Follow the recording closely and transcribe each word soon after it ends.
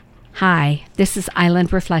Hi, this is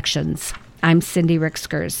Island Reflections. I'm Cindy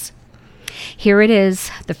Rickskers. Here it is,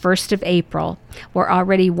 the 1st of April. We're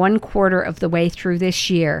already 1/4 of the way through this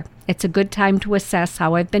year. It's a good time to assess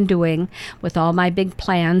how I've been doing with all my big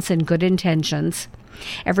plans and good intentions.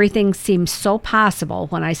 Everything seems so possible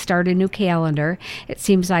when I start a new calendar. It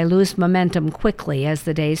seems I lose momentum quickly as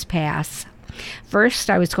the days pass. First,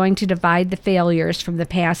 I was going to divide the failures from the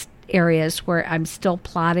past areas where I'm still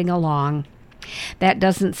plodding along. That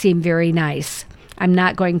doesn't seem very nice. I'm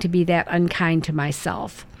not going to be that unkind to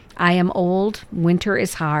myself. I am old. Winter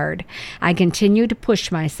is hard. I continue to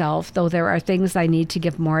push myself, though there are things I need to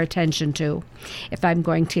give more attention to if I'm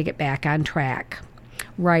going to get back on track.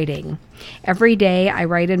 Writing. Every day I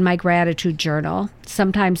write in my gratitude journal.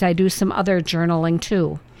 Sometimes I do some other journaling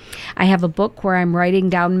too. I have a book where I'm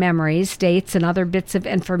writing down memories, dates, and other bits of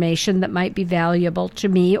information that might be valuable to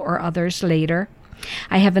me or others later.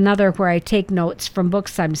 I have another where I take notes from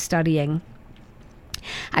books I'm studying.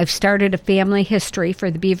 I've started a family history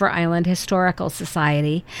for the Beaver Island Historical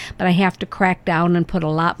Society, but I have to crack down and put a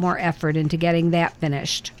lot more effort into getting that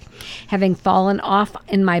finished. Having fallen off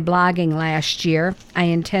in my blogging last year, I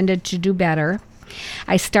intended to do better.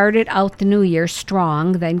 I started out the new year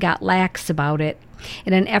strong, then got lax about it.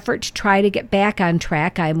 In an effort to try to get back on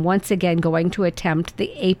track, I am once again going to attempt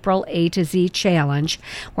the April A to Z challenge,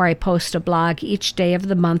 where I post a blog each day of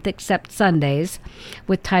the month except Sundays,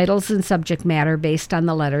 with titles and subject matter based on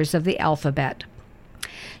the letters of the alphabet.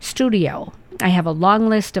 Studio. I have a long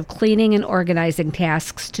list of cleaning and organizing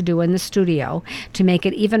tasks to do in the studio to make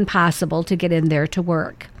it even possible to get in there to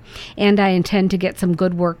work. And I intend to get some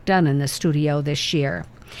good work done in the studio this year.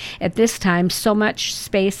 At this time, so much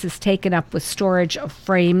space is taken up with storage of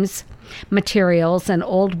frames, materials, and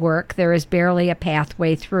old work, there is barely a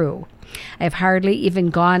pathway through. I have hardly even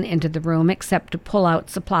gone into the room except to pull out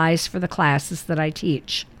supplies for the classes that I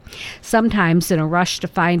teach. Sometimes, in a rush to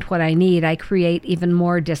find what I need, I create even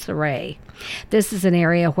more disarray. This is an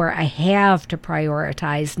area where I have to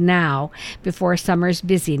prioritize now before summer's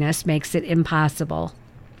busyness makes it impossible.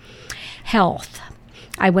 Health.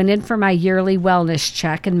 I went in for my yearly wellness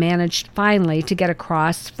check and managed finally to get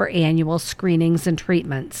across for annual screenings and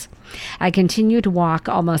treatments. I continue to walk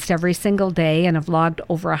almost every single day and have logged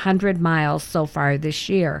over 100 miles so far this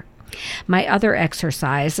year. My other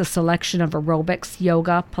exercise, a selection of aerobics,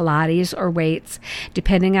 yoga, Pilates, or weights,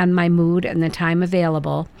 depending on my mood and the time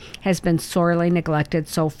available, has been sorely neglected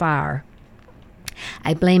so far.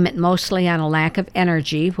 I blame it mostly on a lack of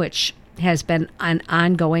energy, which has been an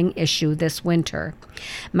ongoing issue this winter.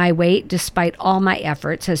 My weight, despite all my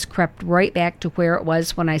efforts, has crept right back to where it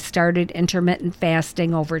was when I started intermittent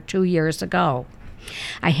fasting over 2 years ago.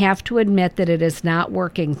 I have to admit that it is not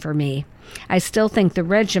working for me. I still think the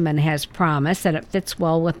regimen has promise and it fits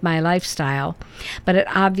well with my lifestyle, but it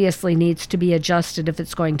obviously needs to be adjusted if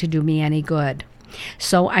it's going to do me any good.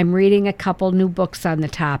 So I'm reading a couple new books on the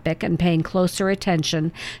topic and paying closer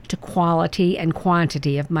attention to quality and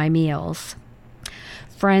quantity of my meals.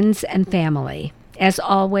 Friends and family. As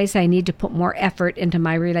always, I need to put more effort into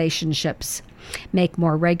my relationships. Make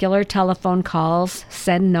more regular telephone calls,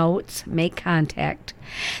 send notes, make contact.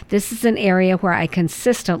 This is an area where I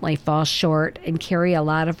consistently fall short and carry a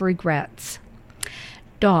lot of regrets.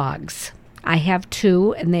 Dogs. I have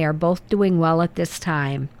 2, and they are both doing well at this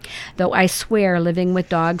time. Though I swear living with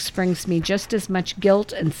dogs brings me just as much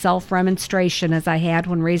guilt and self-remonstration as I had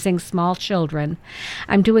when raising small children,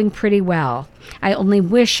 I'm doing pretty well. I only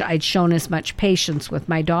wish I'd shown as much patience with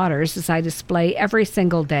my daughters as I display every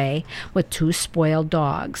single day with 2 spoiled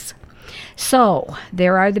dogs. So,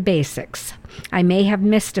 there are the basics. I may have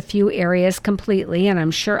missed a few areas completely, and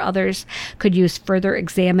I'm sure others could use further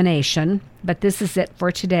examination, but this is it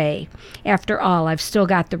for today. After all, I've still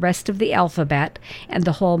got the rest of the alphabet and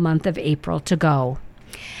the whole month of April to go.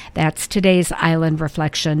 That's today's Island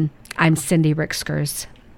Reflection. I'm Cindy Rickskers.